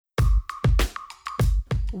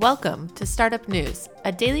Welcome to Startup News,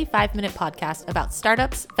 a daily 5-minute podcast about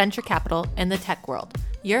startups, venture capital, and the tech world.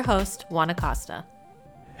 Your host, Juan Acosta.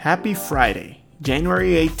 Happy Friday,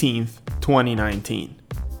 January 18th, 2019.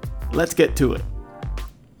 Let's get to it.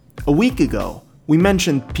 A week ago, we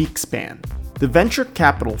mentioned Peakspan, the venture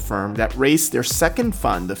capital firm that raised their second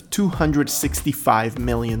fund of $265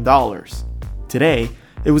 million. Today,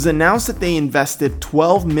 it was announced that they invested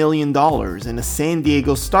 $12 million in a San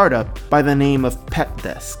Diego startup by the name of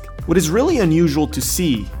PetDesk. What is really unusual to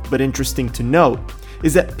see, but interesting to note,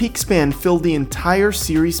 is that Peakspan filled the entire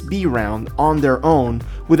Series B round on their own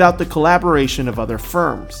without the collaboration of other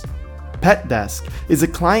firms. PetDesk is a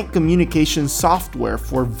client communication software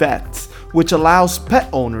for vets, which allows pet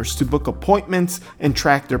owners to book appointments and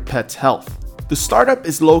track their pet's health. The startup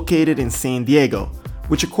is located in San Diego,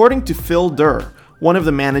 which according to Phil Durr, one of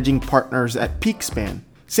the managing partners at Peakspan,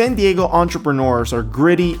 San Diego entrepreneurs are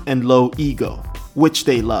gritty and low ego, which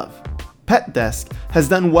they love. PetDesk has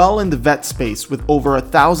done well in the vet space with over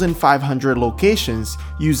 1,500 locations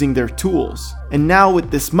using their tools. And now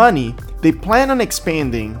with this money, they plan on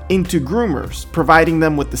expanding into groomers, providing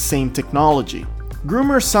them with the same technology.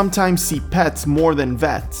 Groomers sometimes see pets more than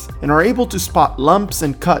vets and are able to spot lumps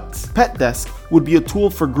and cuts. PetDesk would be a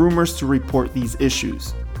tool for groomers to report these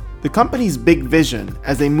issues. The company's big vision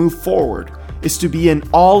as they move forward is to be an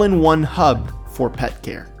all-in-one hub for pet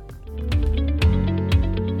care.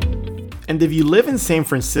 And if you live in San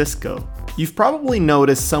Francisco, you've probably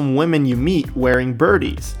noticed some women you meet wearing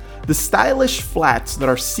birdies, the stylish flats that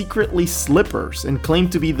are secretly slippers and claim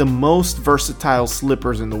to be the most versatile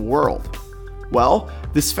slippers in the world. Well,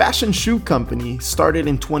 this fashion shoe company, started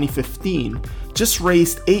in 2015, just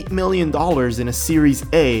raised $8 million in a Series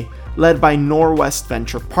A led by Norwest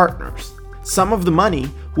Venture Partners. Some of the money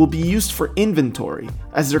will be used for inventory,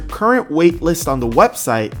 as their current wait list on the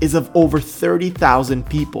website is of over 30,000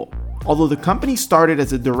 people. Although the company started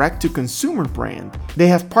as a direct-to-consumer brand, they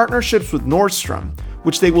have partnerships with Nordstrom,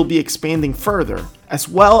 which they will be expanding further, as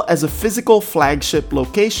well as a physical flagship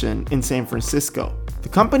location in San Francisco. The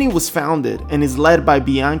company was founded and is led by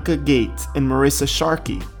Bianca Gates and Marissa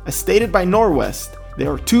Sharkey. As stated by Norwest, they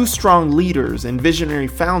are two strong leaders and visionary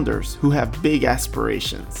founders who have big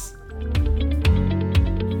aspirations.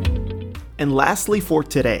 And lastly for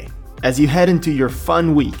today, as you head into your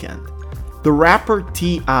fun weekend, the rapper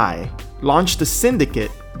T.I. launched a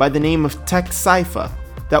syndicate by the name of TechCypher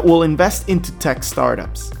that will invest into tech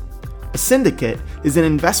startups. A syndicate is an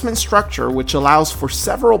investment structure which allows for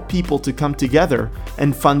several people to come together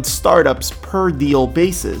and fund startups per deal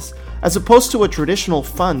basis, as opposed to a traditional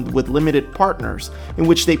fund with limited partners in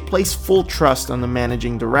which they place full trust on the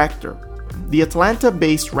managing director. The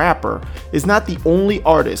Atlanta-based rapper is not the only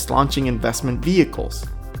artist launching investment vehicles.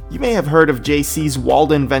 You may have heard of JC's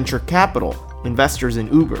Walden Venture Capital, investors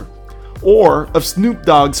in Uber, or of Snoop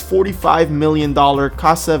Dogg's $45 million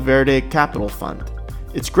Casa Verde Capital Fund.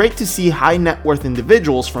 It's great to see high net worth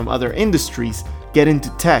individuals from other industries get into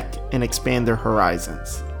tech and expand their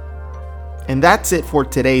horizons. And that's it for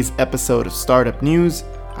today's episode of Startup News.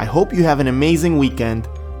 I hope you have an amazing weekend.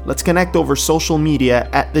 Let's connect over social media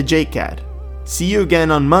at the JCAD. See you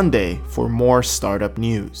again on Monday for more Startup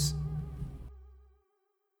News.